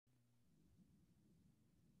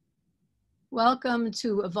Welcome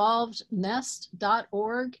to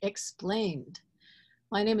evolvednest.org Explained.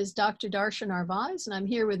 My name is Dr. Darcia Narvaez, and I'm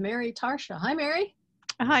here with Mary Tarsha. Hi, Mary.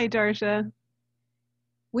 Hi, Darcia.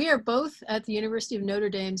 We are both at the University of Notre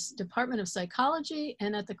Dame's Department of Psychology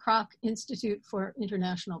and at the Kroc Institute for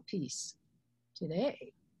International Peace.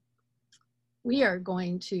 Today, we are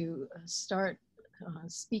going to start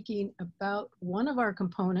speaking about one of our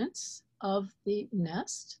components of the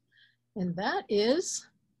nest, and that is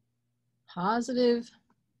positive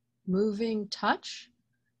moving touch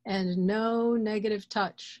and no negative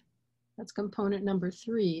touch. That's component number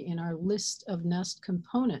 3 in our list of nest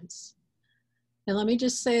components. And let me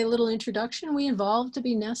just say a little introduction. We evolved to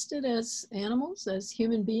be nested as animals, as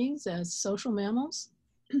human beings, as social mammals.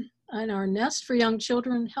 And our nest for young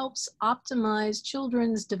children helps optimize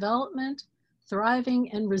children's development, thriving,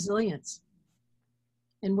 and resilience.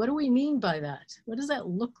 And what do we mean by that? What does that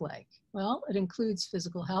look like? Well, it includes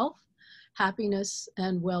physical health, happiness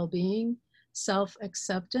and well-being,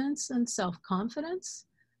 self-acceptance and self-confidence,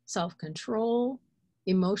 self-control,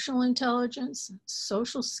 emotional intelligence,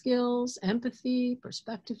 social skills, empathy,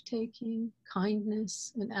 perspective-taking,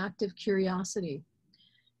 kindness, and active curiosity.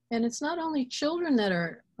 And it's not only children that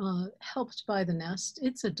are helped by the nest,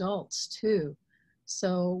 it's adults too.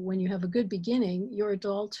 So when you have a good beginning, your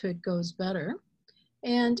adulthood goes better.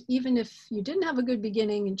 And even if you didn't have a good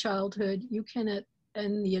beginning in childhood, you can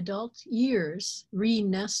in the adult years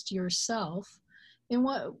re-nest yourself. And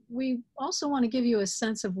what we also want to give you a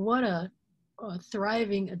sense of what a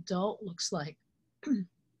thriving adult looks like. And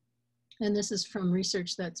this is from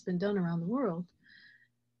research that's been done around the world.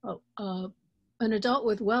 An adult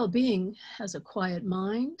with well-being has a quiet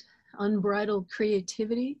mind, unbridled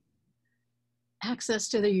creativity, access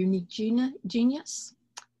to their unique genius.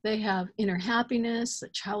 They have inner happiness, a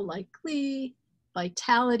childlike glee,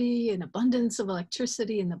 vitality, and abundance of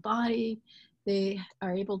electricity in the body. They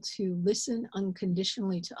are able to listen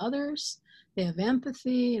unconditionally to others. They have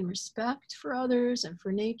empathy and respect for others and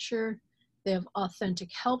for nature. They have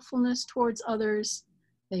authentic helpfulness towards others.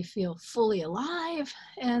 They feel fully alive,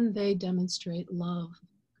 and they demonstrate love,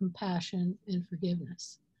 compassion, and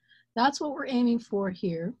forgiveness. That's what we're aiming for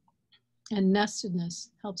here, and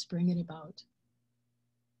nestedness helps bring it about.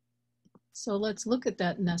 So let's look at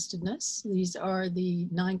that nestedness. These are the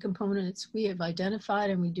 9 components we have identified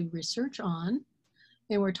and we do research on.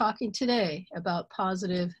 And we're talking today about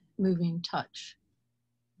positive moving touch.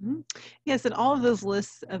 Yes, and all of those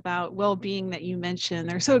lists about well-being that you mentioned,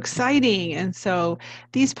 they're so exciting. And so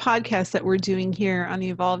these podcasts that we're doing here on the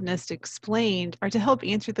Evolved Nest Explained are to help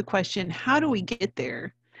answer the question, how do we get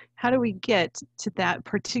there? How do we get to that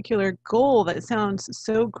particular goal that sounds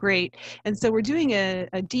so great? And so we're doing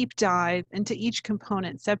a deep dive into each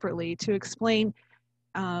component separately to explain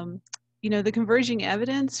the converging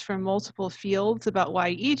evidence from multiple fields about why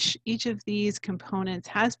each of these components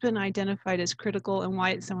has been identified as critical and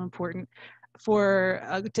why it's so important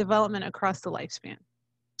for development across the lifespan.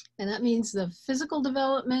 And that means the physical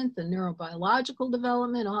development, the neurobiological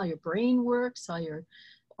development, how your brain works, how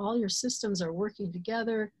all your systems are working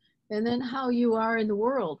together, and then how you are in the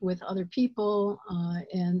world with other people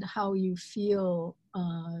and how you feel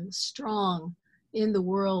strong in the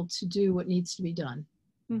world to do what needs to be done.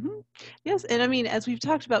 Mm-hmm. Yes, and I mean, as we've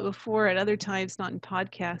talked about before at other times, not in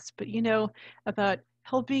podcasts, but about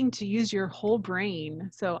helping to use your whole brain.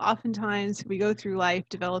 So oftentimes we go through life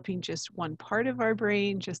developing just one part of our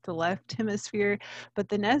brain, just the left hemisphere, but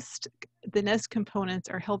the nest components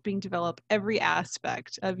are helping develop every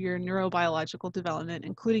aspect of your neurobiological development,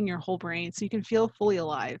 including your whole brain, so you can feel fully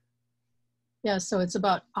alive. Yeah, so it's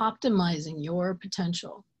about optimizing your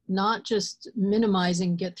potential, not just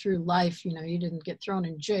minimizing, get through life. You didn't get thrown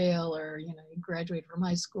in jail, or you graduated from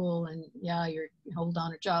high school and you hold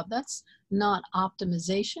on a job. That's not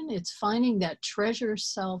optimization. It's finding that treasure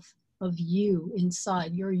self of you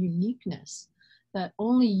inside, your uniqueness, that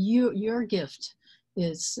only your gift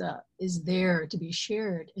is there to be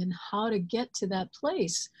shared, and how to get to that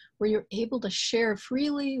place where you're able to share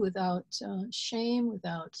freely without shame,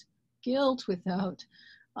 without guilt, without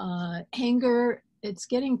anger. It's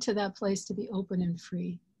getting to that place to be open and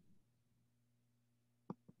free.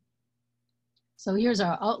 So here's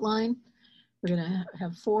our outline. We're going to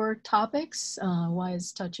have 4 topics. Why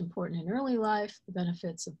is touch important in early life? The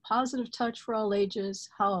benefits of positive touch for all ages.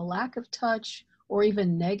 How a lack of touch or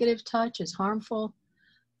even negative touch is harmful.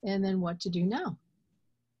 And then what to do now.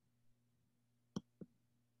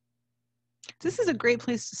 This is a great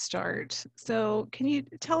place to start. So can you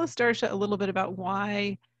tell us, Darcia, a little bit about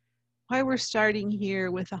why we're starting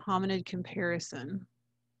here with a hominid comparison?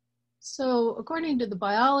 So according to the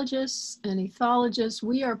biologists and ethologists,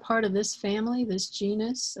 we are part of this family, this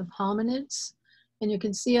genus of hominids. And you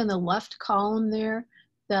can see on the left column there,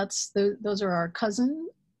 those are our cousin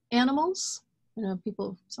animals. You know,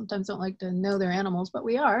 people sometimes don't like to know their animals, but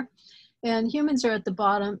we are. And humans are at the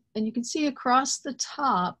bottom. And you can see across the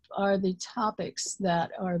top are the topics that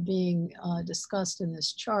are being discussed in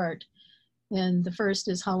this chart. And the first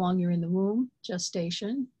is how long you're in the womb,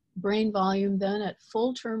 gestation, brain volume then at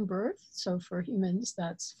full term birth. So for humans,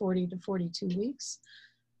 that's 40 to 42 weeks.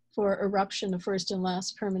 For eruption of first and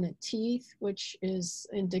last permanent teeth, which is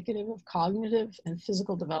indicative of cognitive and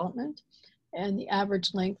physical development, and the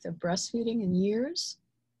average length of breastfeeding in years.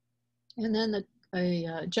 And then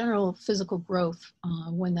a general physical growth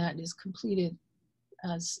when that is completed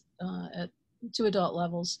to adult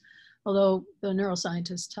levels. Although the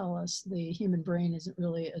neuroscientists tell us the human brain isn't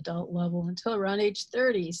really adult level until around age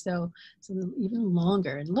 30, so it's even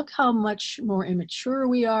longer. And look how much more immature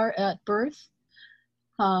we are at birth.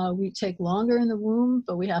 We take longer in the womb,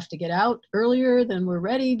 but we have to get out earlier than we're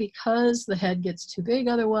ready because the head gets too big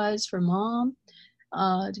otherwise for mom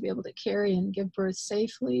to be able to carry and give birth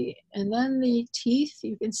safely. And then the teeth,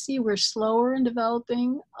 you can see we're slower in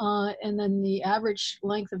developing. And then the average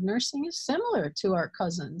length of nursing is similar to our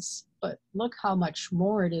cousins, but look how much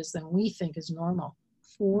more it is than we think is normal.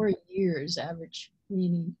 4 years average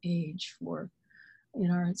meaning age for in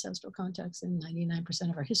our ancestral context in 99%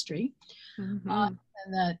 of our history. And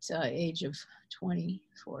that age of 20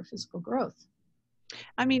 for physical growth.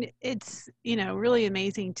 I mean, it's, really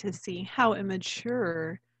amazing to see how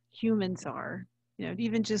immature humans are.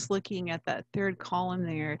 Even just looking at that third column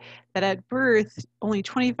there, that at birth, only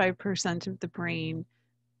 25% of the brain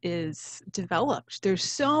is developed. There's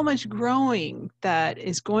so much growing that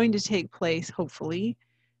is going to take place, hopefully,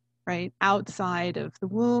 right, outside of the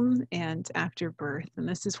womb and after birth. And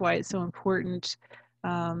this is why it's so important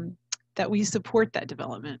that we support that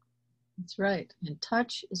development. That's right. And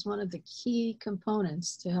touch is one of the key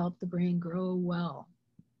components to help the brain grow well.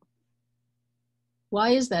 Why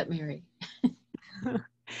is that, Mary?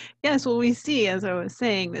 Yes, well, we see, as I was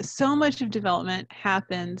saying, that so much of development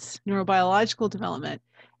happens, neurobiological development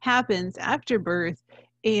happens after birth.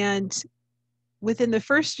 And within the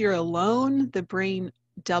first year alone, the brain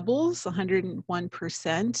doubles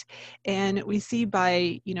 101%. And we see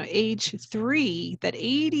by, age 3 that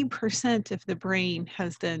 80% of the brain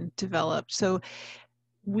has then developed. So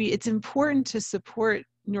it's important to support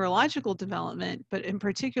neurological development, but in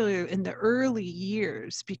particular in the early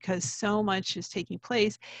years, because so much is taking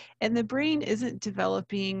place and the brain isn't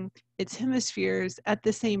developing its hemispheres at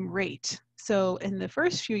the same rate. So in the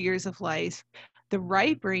first few years of life, the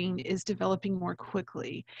right brain is developing more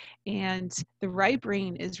quickly, and the right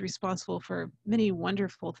brain is responsible for many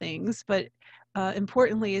wonderful things, but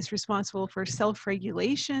importantly is responsible for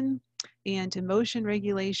self-regulation and emotion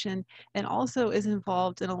regulation, and also is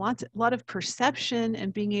involved in a lot of perception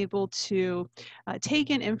and being able to take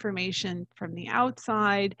in information from the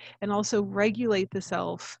outside and also regulate the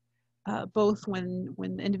self, both when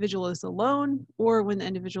the individual is alone or when the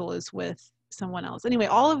individual is with someone else. Anyway,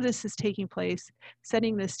 all of this is taking place,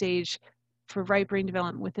 setting the stage for right brain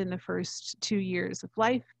development within the first 2 years of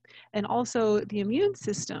life. And also the immune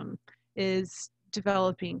system is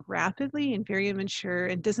developing rapidly and very immature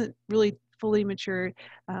and doesn't really fully mature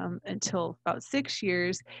until about 6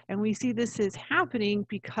 years. And we see this is happening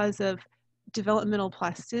because of developmental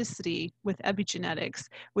plasticity with epigenetics,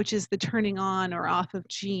 which is the turning on or off of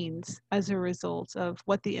genes as a result of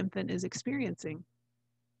what the infant is experiencing.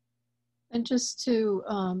 And just to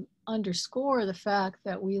underscore the fact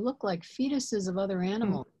that we look like fetuses of other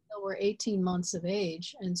animals until we're 18 months of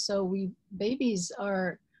age. And so babies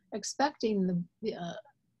are expecting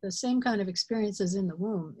the same kind of experiences in the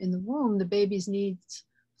womb. In the womb, the baby's needs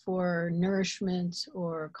for nourishment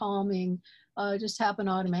or calming just happen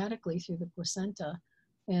automatically through the placenta.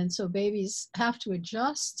 And so babies have to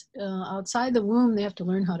adjust outside the womb. They have to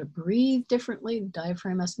learn how to breathe differently. The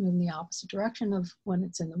diaphragm has to move in the opposite direction of when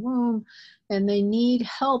it's in the womb. And they need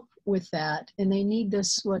help with that. And they need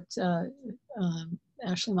this, what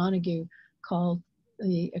Ashley Montague called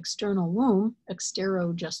the external womb.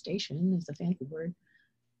 Exterogestation is the fancy word.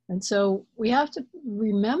 And so we have to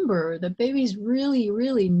remember that babies really,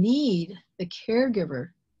 really need the caregiver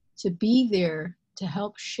to be there to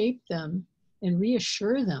help shape them and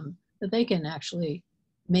reassure them that they can actually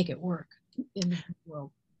make it work in the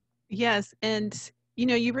world. Yes, and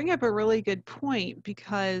you bring up a really good point,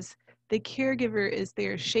 because the caregiver is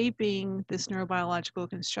there shaping this neurobiological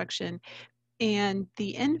construction, and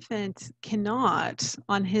the infant cannot,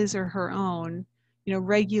 on his or her own,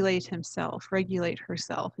 regulate himself, regulate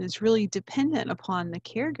herself, is really dependent upon the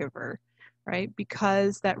caregiver, right?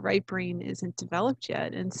 Because that right brain isn't developed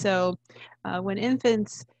yet. And so when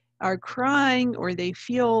infants are crying or they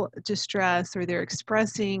feel distress or they're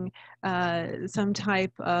expressing some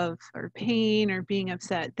type of or pain or being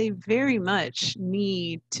upset, they very much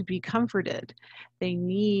need to be comforted. They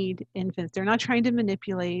need infants. They're not trying to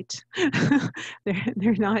manipulate.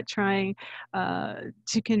 they're not trying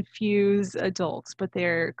to confuse adults, but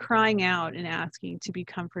they're crying out and asking to be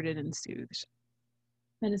comforted and soothed.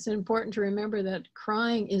 And it's important to remember that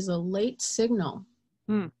crying is a late signal.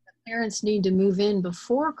 Mm. Parents need to move in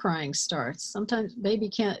before crying starts. Sometimes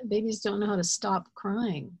babies don't know how to stop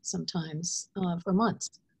crying sometimes for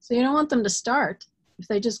months. So you don't want them to start if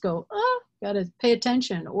they just go, oh, got to pay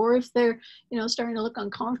attention. Or if they're, starting to look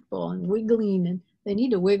uncomfortable and wiggling, and they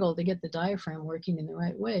need to wiggle to get the diaphragm working in the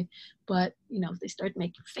right way. But, if they start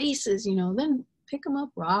making faces, then pick them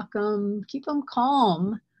up, rock them, keep them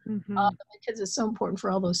calm. Mm-hmm. Because it's so important for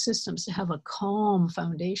all those systems to have a calm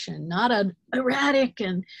foundation, not an erratic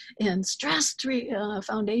and stressed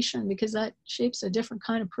foundation, because that shapes a different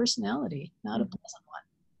kind of personality, not a pleasant one.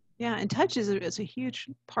 Yeah, and touch is a huge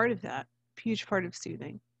part of that, huge part of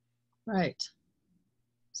soothing. Right.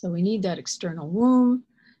 So we need that external womb.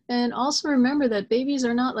 And also remember that babies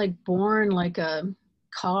are not like born like a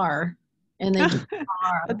car and they just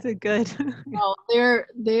are. That's a good. Well,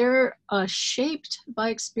 they're shaped by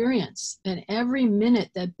experience, and every minute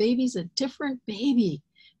that baby's a different baby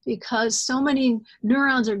because so many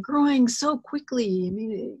neurons are growing so quickly. I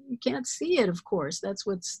mean, you can't see it, of course. That's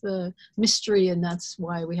what's the mystery, and that's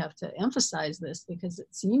why we have to emphasize this, because it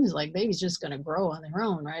seems like baby's just going to grow on their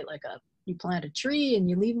own, right? Like you plant a tree and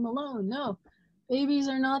you leave them alone. No, babies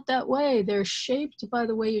are not that way. They're shaped by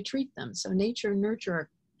the way you treat them. So nature and nurture are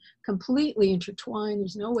completely intertwined.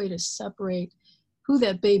 There's no way to separate who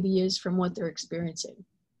that baby is from what they're experiencing.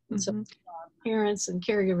 And Mm-hmm. so parents and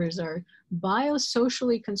caregivers are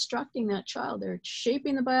biosocially constructing that child. They're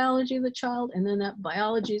shaping the biology of the child, and then that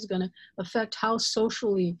biology is going to affect how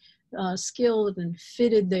socially skilled and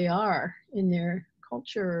fitted they are in their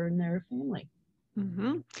culture and their family.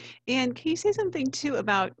 Mm-hmm. And can you say something too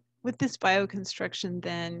about with this bioconstruction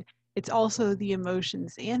then? It's also the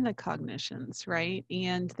emotions and the cognitions, right?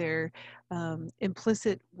 And their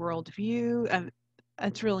implicit worldview.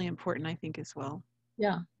 That's really important, I think, as well.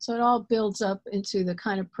 Yeah, so it all builds up into the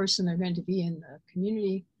kind of person they're going to be in the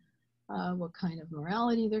community, what kind of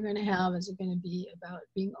morality they're going to have. Is it going to be about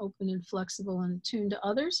being open and flexible and attuned to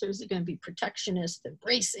others? Or is it going to be protectionist and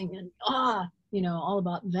bracing and all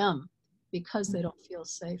about them because they don't feel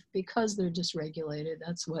safe, because they're dysregulated?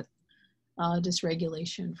 That's what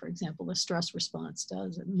dysregulation, for example, the stress response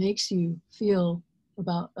does. It makes you feel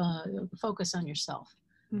about focus on yourself.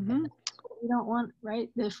 Mm-hmm. We don't want, right?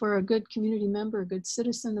 If we're a good community member, a good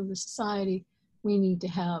citizen of the society, we need to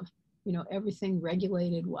have, everything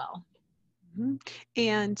regulated well. Mm-hmm.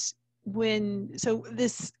 And so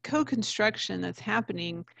this co-construction that's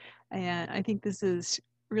happening, and I think this is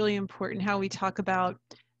really important how we talk about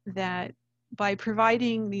that by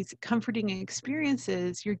providing these comforting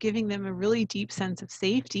experiences, you're giving them a really deep sense of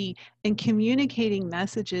safety and communicating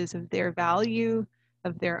messages of their value,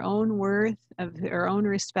 of their own worth, of their own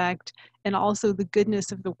respect, and also the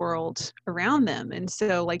goodness of the world around them. And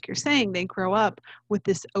so, like you're saying, they grow up with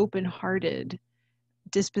this open-hearted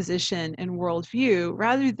disposition and worldview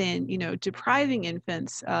rather than depriving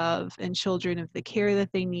infants of and children of the care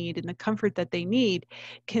that they need and the comfort that they need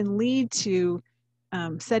can lead to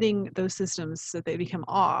setting those systems so they become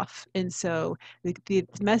off. And so the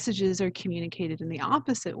messages are communicated in the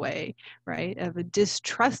opposite way, right? Of a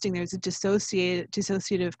distrusting, there's a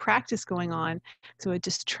dissociative practice going on. So a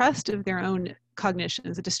distrust of their own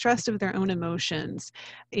cognitions, a distrust of their own emotions,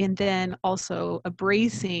 and then also a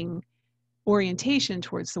bracing orientation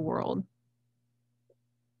towards the world.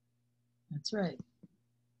 That's right.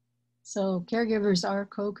 So caregivers are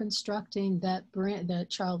co-constructing that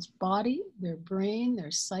child's body, their brain,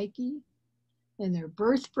 their psyche, and their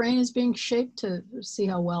birth brain is being shaped to see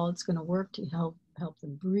how well it's going to work to help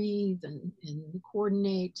them breathe and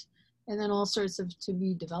coordinate, and then all sorts of to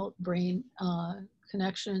be developed brain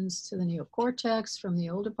connections to the neocortex from the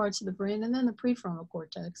older parts of the brain, and then the prefrontal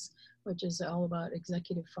cortex, which is all about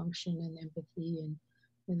executive function and empathy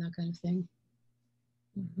and that kind of thing.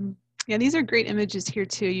 Mm-hmm. Yeah, these are great images here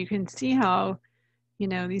too. You can see how,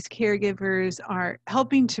 these caregivers are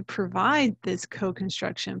helping to provide this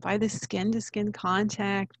co-construction by the skin-to-skin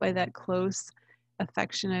contact, by that close,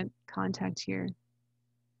 affectionate contact here.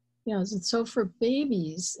 Yes, and so for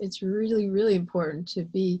babies, it's really, really important to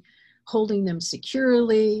be holding them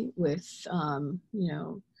securely with,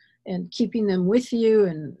 and keeping them with you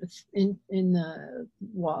and in the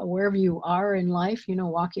wherever you are in life,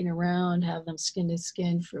 walking around, have them skin to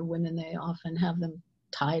skin. For women, they often have them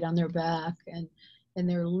tied on their back, and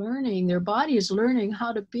they're learning, their body is learning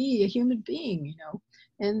how to be a human being,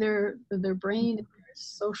 and their brain and their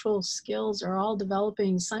social skills are all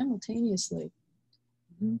developing simultaneously.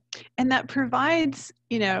 And that provides,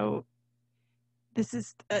 this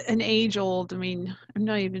is an age old, I'm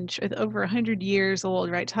not even sure, over 100 years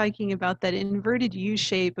old, right? Talking about that inverted U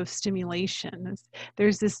shape of stimulation.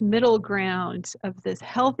 There's this middle ground of this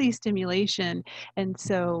healthy stimulation. And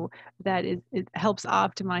so it helps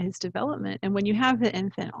optimize development. And when you have the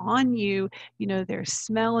infant on you, they're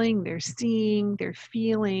smelling, they're seeing, they're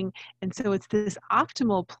feeling. And so it's this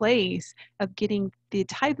optimal place of getting the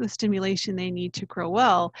type of stimulation they need to grow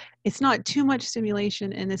well. It's not too much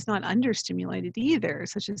stimulation, and it's not understimulated either,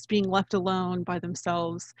 such as being left alone by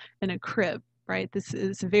themselves in a crib, right? This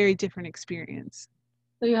is a very different experience.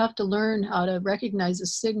 So you have to learn how to recognize the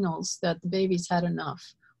signals that the baby's had enough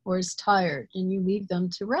or is tired, and you leave them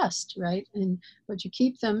to rest, right? But you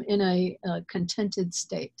keep them in a contented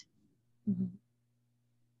state. Mm-hmm.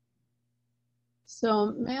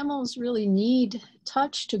 So mammals really need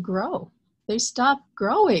touch to grow. They stop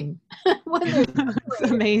growing when they're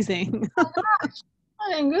It's amazing. Oh my gosh.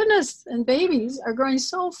 My goodness. And babies are growing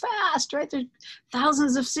so fast, right? There's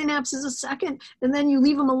thousands of synapses a second, and then you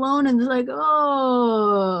leave them alone and they're like,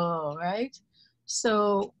 oh, right?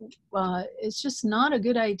 So it's just not a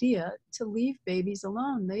good idea to leave babies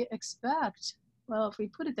alone. They expect, well, if we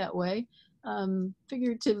put it that way,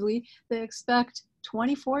 figuratively, they expect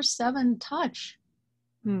 24/7 touch.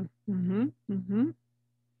 Mm-hmm. Mm-hmm.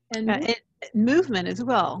 And movement as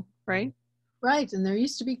well, right? Right, and there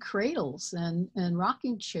used to be cradles and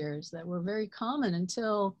rocking chairs that were very common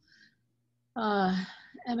until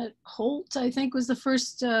Emmett Holt, I think, was the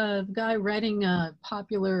first guy writing a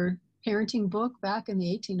popular parenting book back in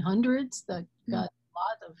the 1800s that got a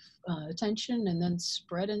lot of attention and then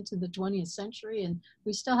spread into the 20th century. And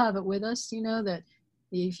we still have it with us, that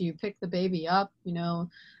if you pick the baby up,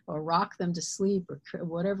 or rock them to sleep or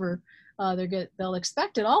whatever, they'll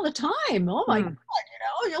expect it all the time. Oh my God,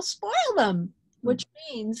 you'll spoil them. Which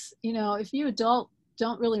means, if you adult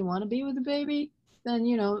don't really want to be with the baby, then,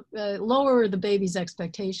 lower the baby's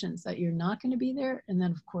expectations that you're not going to be there. And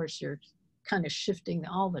then, of course, you're kind of shifting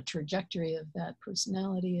all the trajectory of that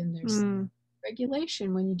personality. And there's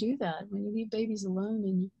regulation when you do that, when you leave babies alone,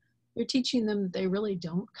 and you're teaching them that they really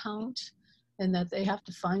don't count and that they have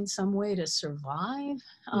to find some way to survive.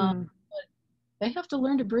 But they have to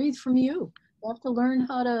learn to breathe from you. They have to learn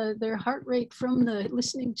their heart rate from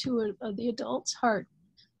listening to the adult's heart.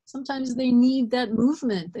 Sometimes they need that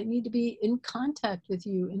movement. They need to be in contact with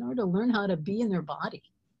you in order to learn how to be in their body.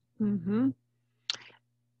 Mm-hmm.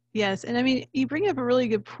 Yes, and you bring up a really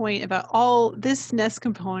good point about all this nest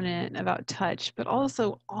component about touch, but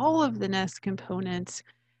also all of the nest components,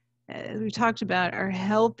 as we talked about, are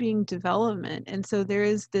helping development. And so there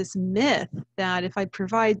is this myth that if I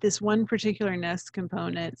provide this one particular nest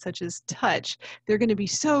component, such as touch, they're going to be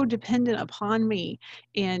so dependent upon me.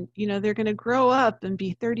 And, they're going to grow up and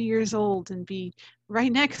be 30 years old and be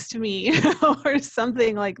right next to me or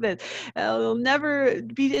something like this. They'll never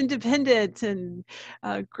be independent and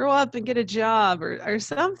grow up and get a job or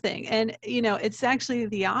something. And, it's actually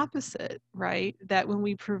the opposite, right? That when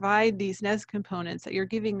we provide these nest components, that you're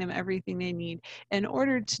giving them everything they need in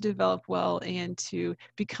order to develop well and to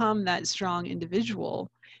become that strong individual.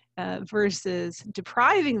 Versus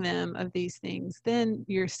depriving them of these things, then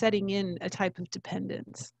you're setting in a type of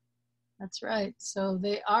dependence. That's right. So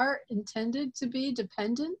they are intended to be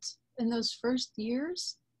dependent in those first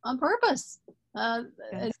years on purpose. Yes.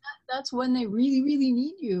 And that's when they really, really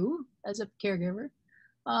need you as a caregiver.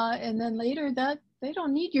 And then later that they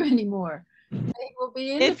don't need you anymore. They will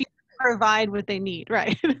be if you provide what they need,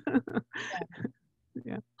 right?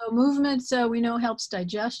 Yeah. So movement, we know, helps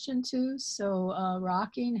digestion too. So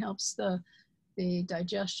rocking helps the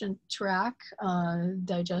digestion tract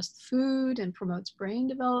digest food and promotes brain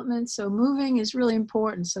development. So moving is really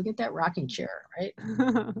important. So get that rocking chair, right?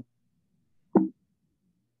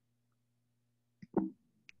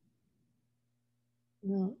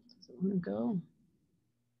 No, doesn't want to go.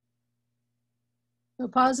 So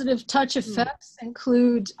positive touch effects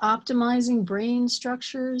include optimizing brain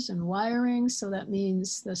structures and wiring. So that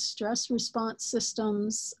means the stress response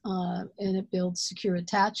systems, and it builds secure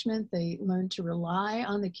attachment. They learn to rely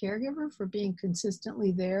on the caregiver for being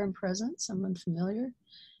consistently there and present, someone familiar.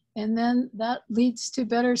 And then that leads to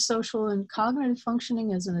better social and cognitive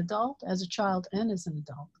functioning as an adult, as a child, and as an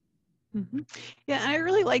adult. Yeah, I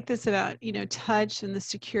really like this about, touch and the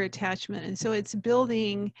secure attachment. And so it's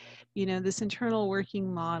building, this internal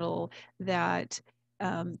working model that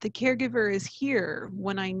the caregiver is here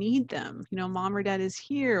when I need them. Mom or dad is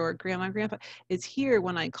here, or grandma, grandpa is here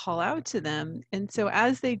when I call out to them. And so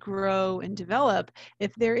as they grow and develop,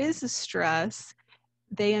 if there is a stress,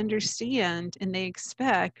 they understand and they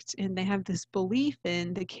expect and they have this belief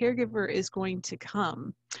in the caregiver is going to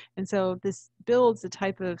come. And so this builds a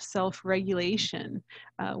type of self-regulation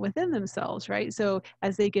within themselves, right? So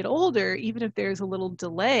as they get older, even if there's a little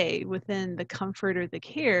delay within the comfort or the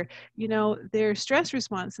care, their stress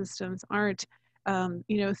response systems aren't,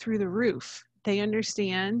 through the roof. They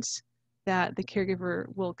understand that the caregiver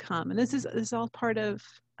will come. And this is all part of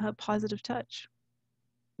positive touch.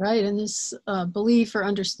 Right, and this belief or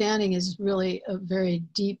understanding is really a very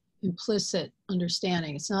deep, implicit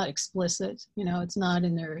understanding. It's not explicit, it's not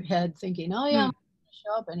in their head thinking, oh yeah, I'm gonna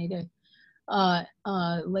show up any day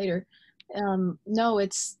later. No,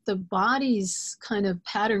 it's the body's kind of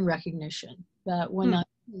pattern recognition that when I'm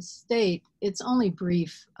in this state, it's only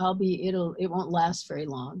brief. It won't last very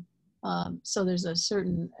long. So there's a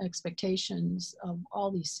certain expectations of all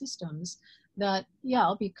these systems that, yeah,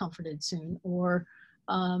 I'll be comforted soon, or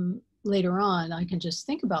later on, I can just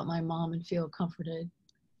think about my mom and feel comforted,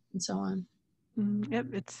 and so on. Yep,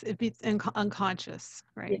 it beats unconscious,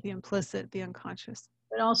 right? Yeah. The implicit, the unconscious.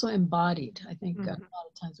 But also embodied. I think a lot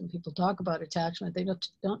of times when people talk about attachment, they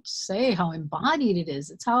don't say how embodied it is.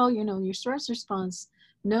 It's how, your stress response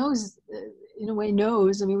knows, in a way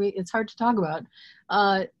knows, it's hard to talk about,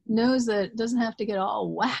 knows that it doesn't have to get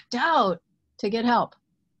all whacked out to get help.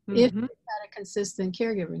 If you've had a consistent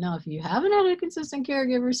caregiver. Now, if you haven't had a consistent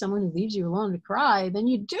caregiver, someone who leaves you alone to cry, then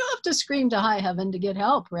you do have to scream to high heaven to get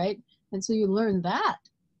help, right? And so you learn that.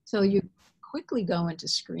 So you quickly go into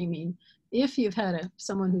screaming if you've had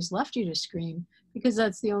someone who's left you to scream, because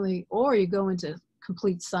that's the only, or you go into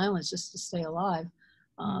complete silence just to stay alive,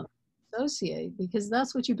 associate, because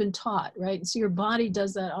that's what you've been taught, right? And so your body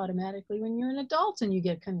does that automatically when you're an adult and you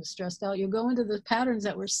get kind of stressed out. You'll go into the patterns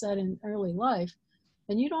that were set in early life.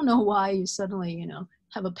 And you don't know why you suddenly,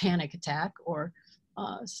 have a panic attack or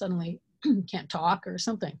suddenly can't talk or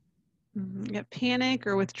something. Yeah, panic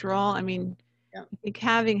or withdrawal. I think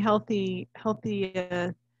having healthy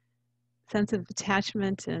sense of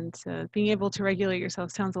attachment and being able to regulate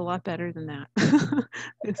yourself sounds a lot better than that.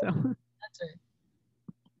 That's right.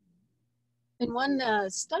 In one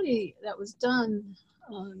study that was done,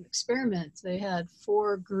 experiments, they had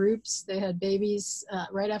 4 groups. They had babies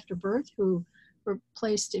right after birth who were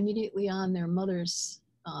placed immediately on their mother's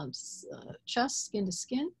chest, skin to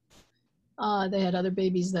skin. They had other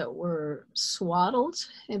babies that were swaddled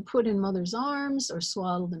and put in mother's arms, or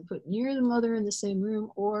swaddled and put near the mother in the same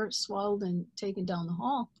room, or swaddled and taken down the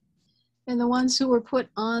hall. And the ones who were put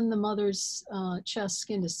on the mother's chest,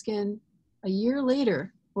 skin to skin, a year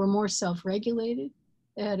later were more self-regulated.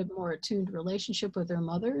 They had a more attuned relationship with their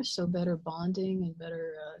mother, so better bonding and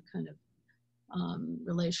better kind of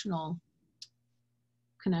relational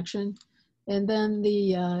connection. And then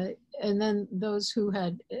those who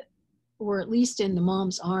were at least in the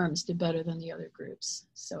mom's arms did better than the other groups.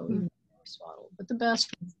 So even more swaddled, but the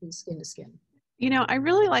best was the skin to skin. I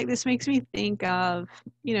really like this. Makes me think of,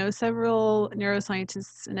 several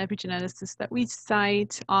neuroscientists and epigeneticists that we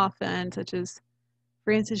cite often, such as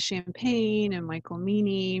Francis Champagne and Michael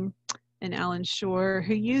Meany and Alan Shore,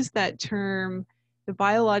 who use that term, the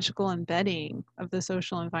biological embedding of the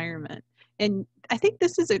social environment. And I think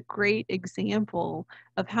this is a great example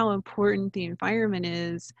of how important the environment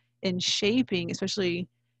is in shaping, especially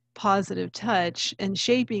positive touch, and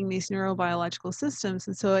shaping these neurobiological systems.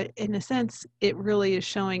 And so in a sense, it really is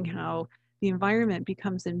showing how the environment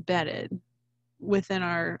becomes embedded within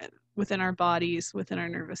our bodies, within our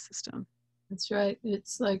nervous system. That's right.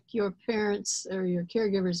 It's like your parents or your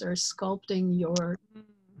caregivers are sculpting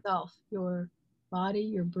yourself, your body,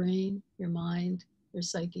 your brain, your mind, your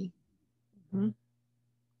psyche. So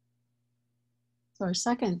our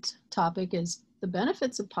second topic is the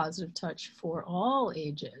benefits of positive touch for all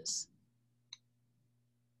ages.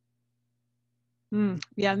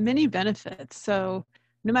 Yeah, many benefits. So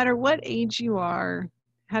no matter what age you are,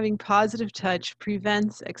 having positive touch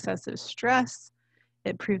prevents excessive stress.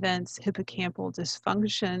 It prevents hippocampal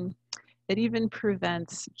dysfunction. It even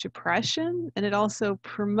prevents depression, and it also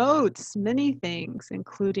promotes many things,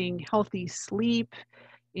 including healthy sleep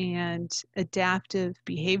and adaptive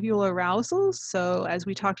behavioral arousal. So as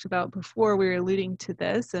we talked about before, we were alluding to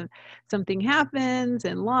this, and something happens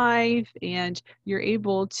in life and you're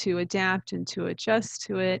able to adapt and to adjust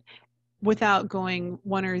to it. without going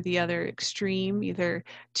one or the other extreme, either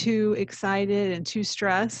too excited and too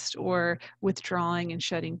stressed or withdrawing and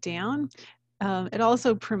shutting down. It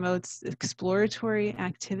also promotes exploratory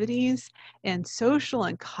activities and social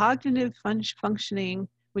and cognitive functioning,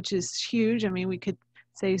 which is huge. I mean, we could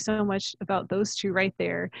say so much about those two right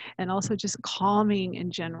there, and also just calming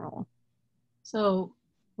in general. So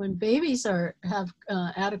when babies have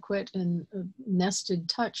adequate and nested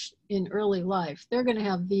touch in early life, they're going to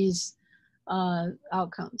have these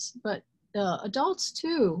outcomes. But adults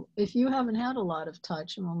too, if you haven't had a lot of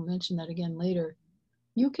touch, and we'll mention that again later,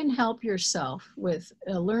 you can help yourself with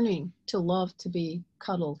learning to love to be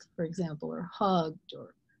cuddled, for example, or hugged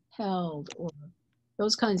or held, or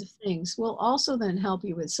those kinds of things will also then help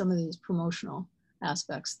you with some of these promotional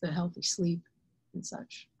aspects, the healthy sleep and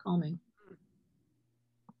such, calming.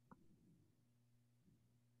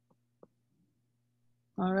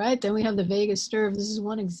 All right, then we have the vagus nerve. This is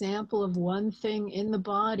one example of one thing in the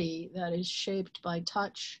body that is shaped by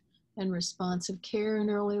touch and responsive care in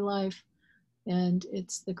early life. And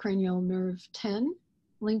it's the cranial nerve 10,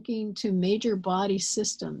 linking to major body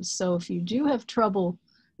systems. So if you do have trouble,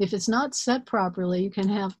 if it's not set properly, you can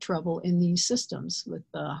have trouble in these systems with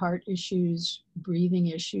heart issues, breathing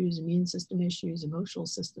issues, immune system issues, emotional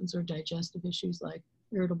systems, or digestive issues like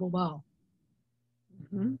irritable bowel.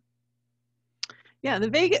 Mm-hmm. Yeah, the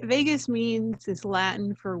vagus means is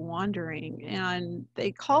Latin for wandering, and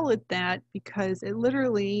they call it that because it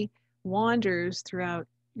literally wanders throughout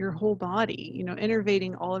your whole body,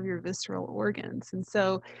 innervating all of your visceral organs. And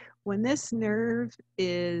so when this nerve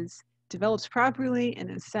is developed properly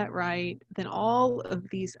and is set right, then all of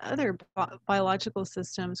these other biological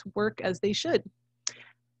systems work as they should.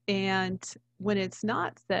 And when it's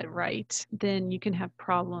not set right, then you can have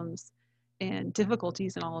problems and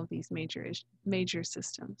difficulties in all of these major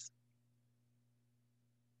systems.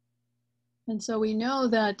 And so we know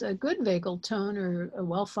that a good vagal tone or a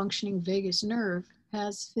well-functioning vagus nerve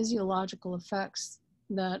has physiological effects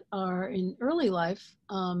that are in early life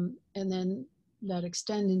and then that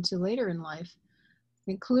extend into later in life,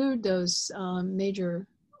 include those major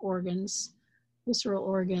organs, visceral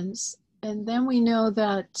organs. And then we know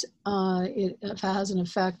that it has an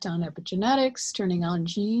effect on epigenetics, turning on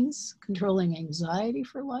genes, controlling anxiety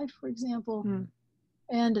for life, for example,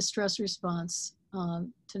 and a stress response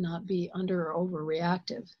to not be under or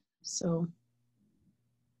overreactive. So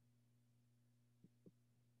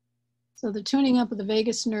the tuning up of the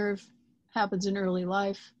vagus nerve happens in early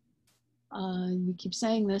life. We keep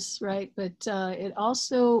saying this, right? But it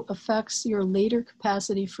also affects your later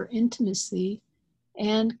capacity for intimacy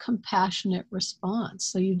and compassionate response.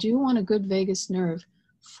 So you do want a good vagus nerve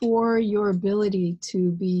for your ability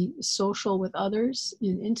to be social with others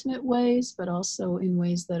in intimate ways, but also in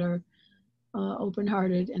ways that are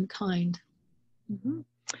open-hearted and kind. Mm-hmm.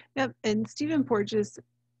 Yep, and Stephen Porges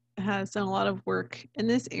has done a lot of work in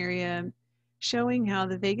this area, showing how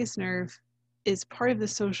the vagus nerve is part of the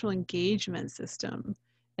social engagement system.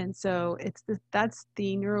 And so that's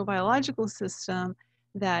the neurobiological system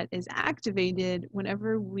that is activated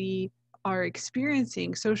whenever we are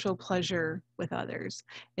experiencing social pleasure with others.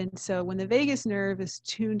 And so when the vagus nerve is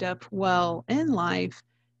tuned up well in life,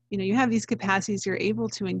 you have these capacities, you're able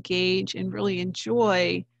to engage and really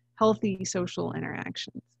enjoy healthy social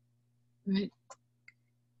interactions. Right.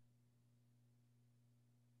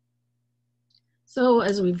 So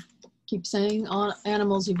as we keep saying,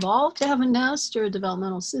 animals evolve to have a nest or a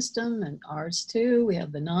developmental system, and ours too. We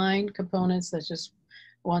have the 9 components. That's just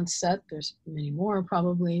one set. There's many more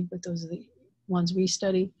probably, but those are the ones we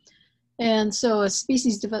study. And so a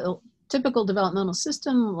species typical developmental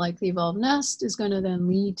system like the evolved nest is going to then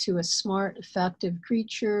lead to a smart, effective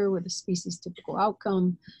creature with a species typical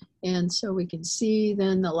outcome. And so we can see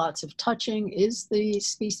then that lots of touching is the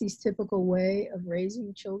species typical way of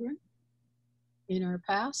raising children in our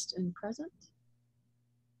past and present.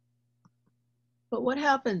 But what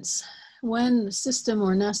happens when the system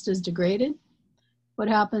or nest is degraded? What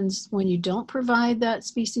happens when you don't provide that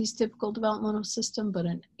species typical developmental system, but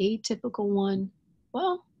an atypical one?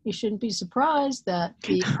 Well, you shouldn't be surprised that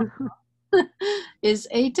the is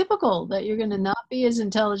atypical, that you're going to not be as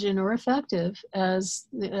intelligent or effective as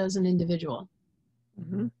an individual.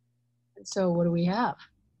 Mm-hmm. And so what do we have?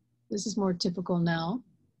 This is more typical now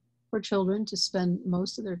for children to spend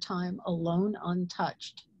most of their time alone,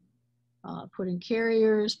 untouched. Put in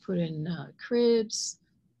carriers, put in cribs,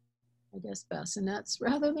 I guess bassinets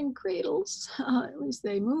rather than cradles. At least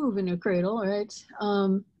they move in a cradle, right?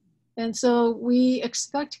 And so we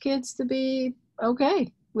expect kids to be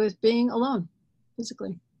okay with being alone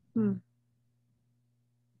physically.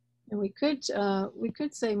 And we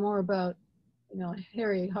could say more about,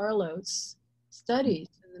 Harry Harlow's studies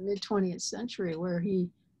in the mid 20th century, where he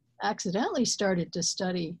accidentally started to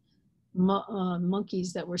study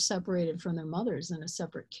monkeys that were separated from their mothers in a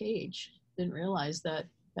separate cage. Didn't realize that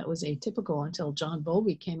that was atypical until John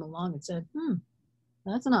Bowlby came along and said,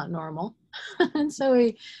 that's not normal. And so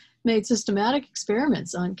he made systematic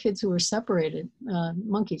experiments on kids who were separated,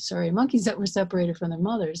 monkeys that were separated from their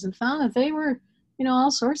mothers, and found that they were,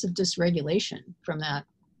 all sorts of dysregulation from that.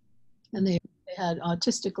 And they had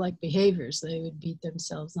autistic-like behaviors. They would beat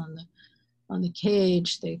themselves on the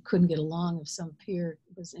cage. They couldn't get along if some peer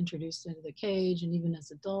was introduced into the cage. And even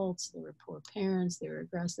as adults, they were poor parents, they were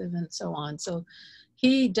aggressive, and so on. So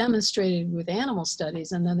he demonstrated with animal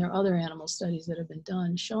studies, and then there are other animal studies that have been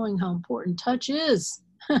done showing how important touch is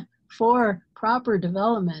for proper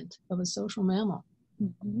development of a social mammal.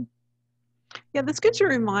 Mm-hmm. Yeah, that's good to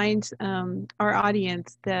remind our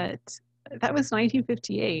audience that was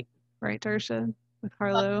 1958, right, Tarsha, with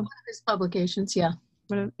Harlow? One of his publications, yeah.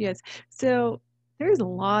 Yes. So there's a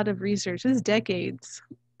lot of research. There's decades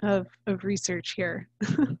of research here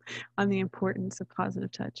on the importance of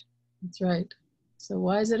positive touch. That's right. So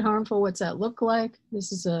why is it harmful? What's that look like?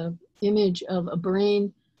 This is an image of a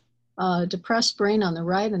brain, depressed brain on the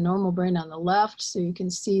right, a normal brain on the left. So you can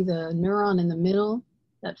see the neuron in the middle,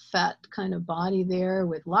 that fat kind of body there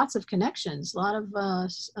with lots of connections, a lot of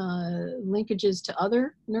linkages to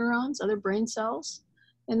other neurons, other brain cells.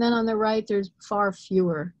 And then on the right, there's far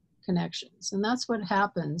fewer connections. And that's what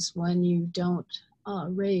happens when you don't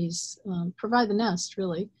provide the nest,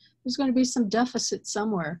 really. There's going to be some deficit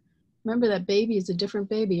somewhere. Remember that baby is a different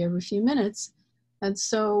baby every few minutes. And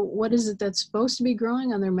so what is it that's supposed to be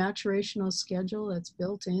growing on their maturational schedule that's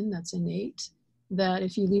built in, that's innate? That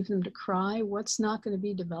if you leave them to cry, what's not going to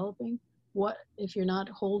be developing? What, if you're not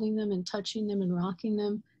holding them and touching them and rocking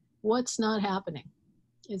them, what's not happening?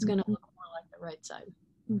 It's going to look more like the right side.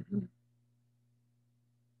 Mm-hmm.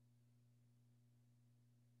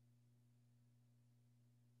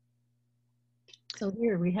 So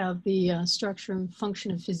here we have the structure and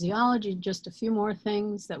function of physiology, just a few more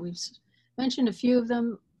things that we've mentioned, a few of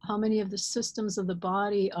them. How many of the systems of the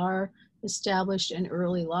body are established in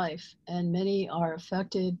early life, and many are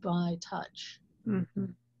affected by touch. Mm-hmm.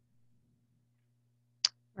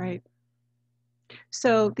 Right.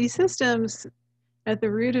 So these systems, at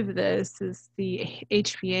the root of this is the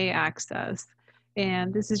HPA axis,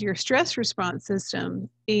 and this is your stress response system.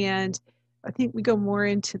 And I think we go more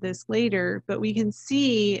into this later, but we can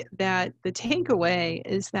see that the takeaway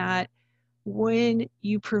is that when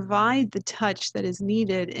you provide the touch that is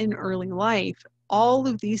needed in early life, all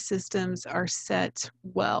of these systems are set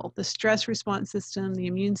well. The stress response system, the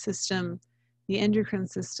immune system, the endocrine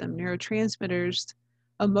system, neurotransmitters,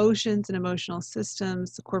 emotions and emotional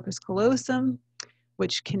systems, the corpus callosum,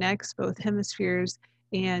 which connects both hemispheres,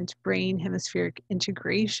 and brain hemispheric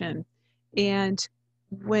integration. And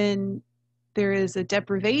when there is a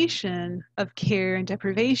deprivation of care and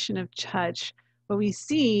deprivation of touch, what we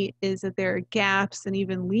see is that there are gaps and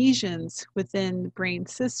even lesions within brain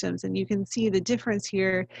systems. And you can see the difference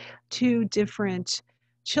here, two different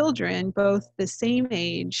children, both the same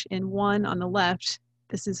age, and one on the left,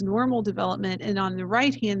 this is normal development, and on the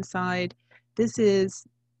right-hand side, this is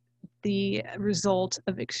the result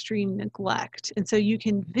of extreme neglect. And so you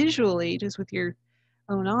can visually, just with your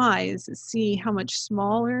own eyes, see how much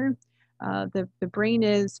smaller the brain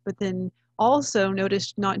is, but then also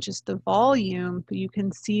notice not just the volume, but you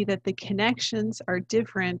can see that the connections are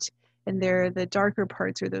different, and the darker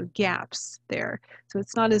parts are the gaps there. So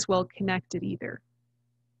it's not as well connected either.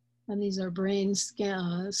 And these are brain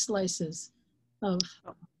slices of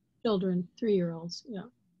children, 3-year-olds, yeah.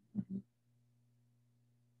 Mm-hmm.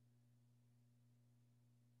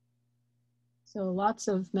 So lots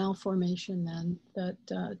of malformation then,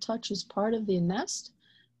 that touch is part of the nest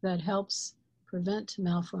that helps prevent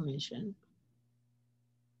malformation.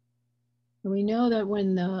 And we know that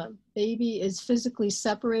when the baby is physically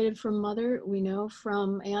separated from mother, we know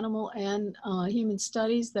from animal and human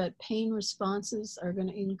studies that pain responses are going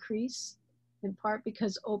to increase, in part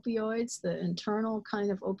because opioids, the internal kind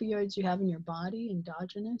of opioids you have in your body,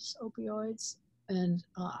 endogenous opioids, and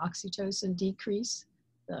oxytocin decrease,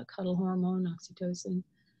 the cuddle hormone, oxytocin.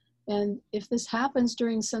 And if this happens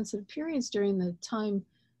during sensitive periods, during the time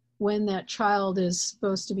when that child is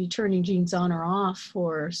supposed to be turning genes on or off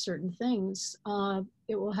for certain things,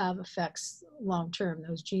 it will have effects long term.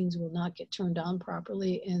 Those genes will not get turned on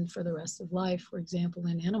properly, and for the rest of life, for example,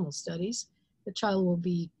 in animal studies, the child will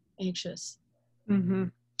be anxious. Mm-hmm.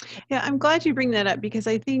 Yeah, I'm glad you bring that up, because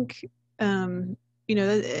I think,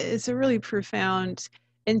 it's a really profound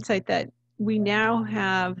insight that we now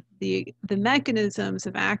have the mechanisms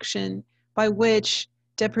of action by which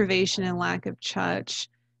deprivation and lack of touch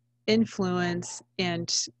influence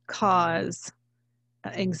and cause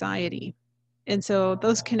anxiety. And so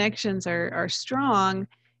those connections are strong,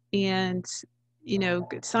 and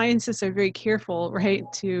scientists are very careful, right,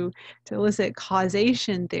 to elicit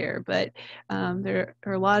causation there. But there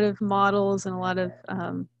are a lot of models and a lot of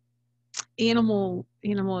animal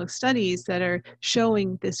studies that are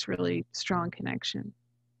showing this really strong connection.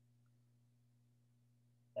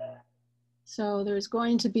 So there's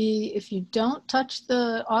going to be, if you don't touch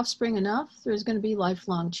the offspring enough, there's going to be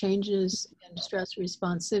lifelong changes in stress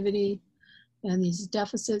responsivity. And these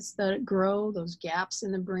deficits that grow, those gaps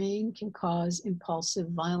in the brain, can cause impulsive,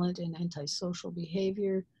 violent, and antisocial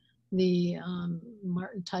behavior. The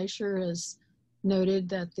Martin Tarsha has noted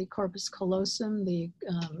that the corpus callosum, the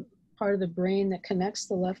part of the brain that connects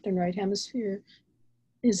the left and right hemisphere,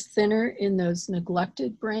 is thinner in those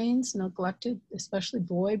neglected brains, especially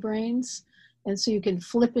boy brains. And so you can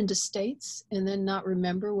flip into states and then not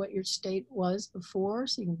remember what your state was before.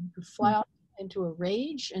 So you can fly off into a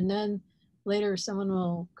rage, and then later someone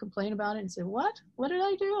will complain about it and say, what did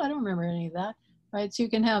I do? I don't remember any of that, right? So you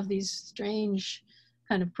can have these strange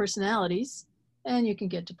kind of personalities, and you can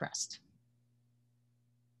get depressed.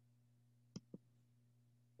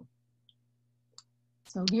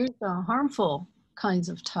 So here's the harmful kinds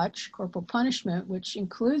of touch, corporal punishment, which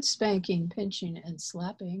includes spanking, pinching, and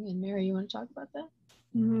slapping. And Mary, you want to talk about that?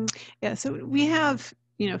 Mm-hmm. Yeah, so we have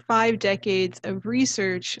 5 decades of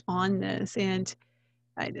research on this, and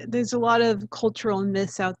there's a lot of cultural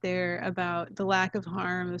myths out there about the lack of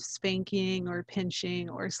harm of spanking or pinching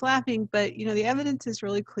or slapping, but the evidence is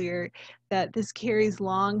really clear that this carries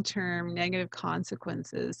long-term negative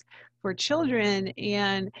consequences for children.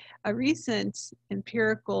 And a recent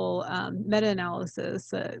empirical meta-analysis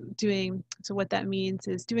so what that means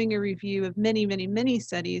is doing a review of many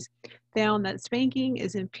studies found that spanking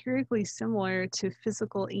is empirically similar to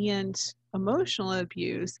physical and emotional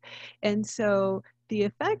abuse. And so the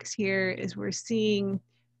effects here is we're seeing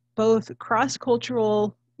both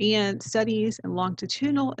cross-cultural and studies and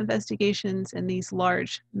longitudinal investigations and these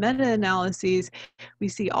large meta-analyses. We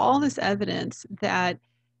see all this evidence that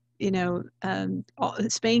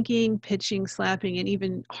spanking, pitching, slapping, and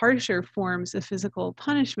even harsher forms of physical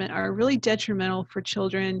punishment are really detrimental for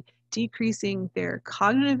children, decreasing their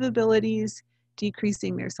cognitive abilities,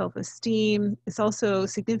 decreasing their self-esteem. It's also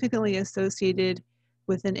significantly associated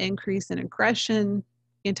with an increase in aggression,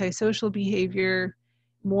 antisocial behavior,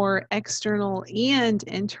 more external and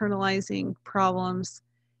internalizing problems,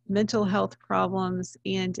 mental health problems,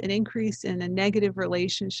 and an increase in a negative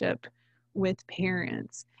relationship with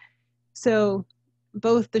parents. So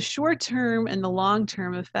both the short-term and the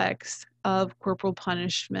long-term effects of corporal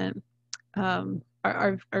punishment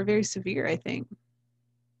are very severe, I think.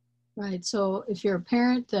 Right. So if you're a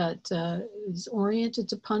parent that is oriented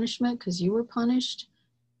to punishment because you were punished,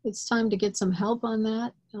 it's time to get some help on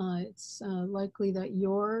that. It's likely that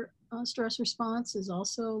your stress response is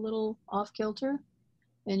also a little off kilter,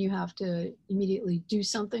 and you have to immediately do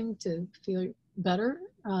something to feel better,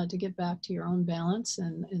 to get back to your own balance.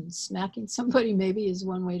 And smacking somebody maybe is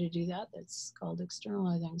one way to do that. That's called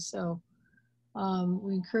externalizing. So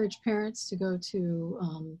we encourage parents to go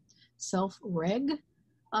to self-reg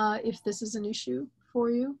if this is an issue for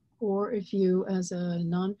you, or if you as a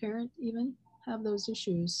non-parent even have those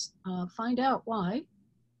issues, find out why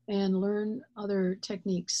and learn other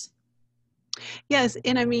techniques. Yes,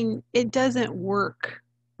 and I mean, it doesn't work,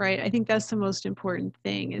 right? I think that's the most important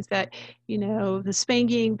thing, is that, the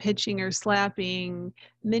spanking, pitching, or slapping,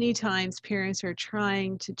 many times parents are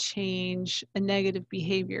trying to change a negative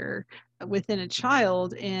behavior within a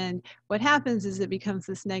child, and what happens is it becomes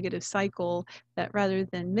this negative cycle that rather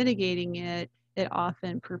than mitigating it, it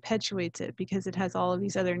often perpetuates it because it has all of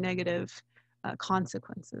these other negative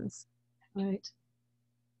consequences. Right.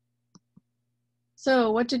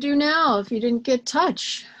 So what to do now if you didn't get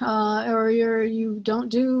touch, or you don't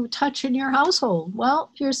do touch in your household?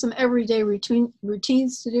 Well, here's some everyday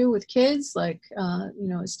routines to do with kids, like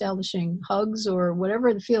establishing hugs or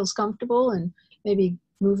whatever feels comfortable, and maybe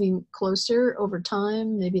moving closer over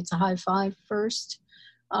time. Maybe it's a high five first.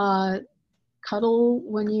 Cuddle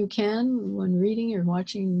when you can, when reading or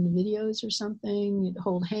watching videos or something. You'd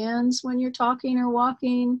hold hands when you're talking or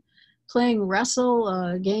walking. Playing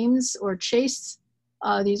wrestle games or chase.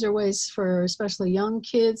 These are ways for especially young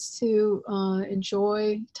kids to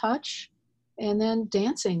enjoy touch. And then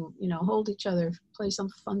dancing, hold each other, play some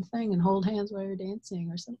fun thing and hold hands while you're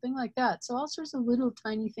dancing or something like that. So all sorts of little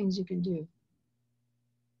tiny things you can do.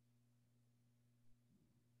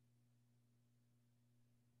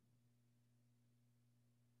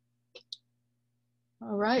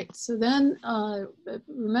 All right. So then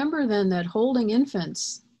remember then that holding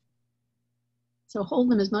infants, so hold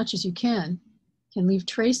them as much as you can leave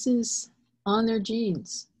traces on their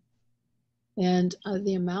genes. And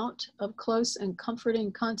the amount of close and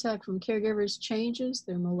comforting contact from caregivers changes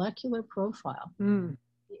their molecular profile.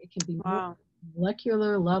 It can be Wow.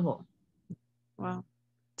 molecular level. Wow.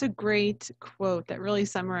 It's a great quote that really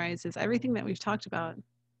summarizes everything that we've talked about.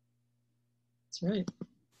 That's right.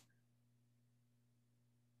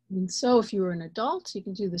 And so if you were an adult, you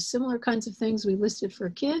can do the similar kinds of things we listed for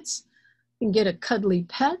kids. You can get a cuddly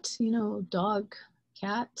pet, you know, dog,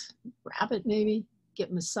 cat, rabbit maybe.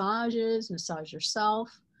 Get massages, massage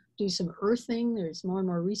yourself, do some earthing. There's more and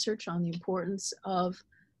more research on the importance of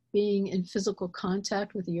being in physical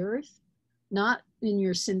contact with the earth, not in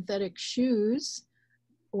your synthetic shoes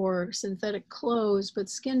or synthetic clothes, but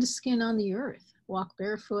skin to skin on the earth. Walk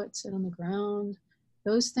barefoot, sit on the ground.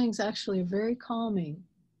 Those things actually are very calming.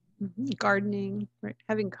 Gardening, right?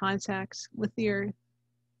 Having contact with the earth.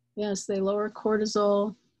 Yes, they lower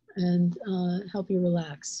cortisol and help you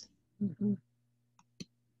relax.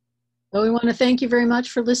 So we want to thank you very much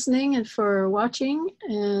for listening and for watching,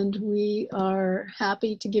 and we are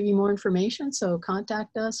happy to give you more information. So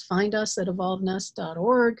contact us, find us at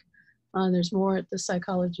evolvenest.org. There's more at the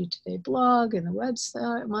Psychology Today blog and the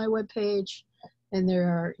website, my webpage, and there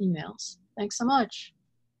are emails. Thanks so much.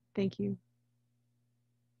 Thank you.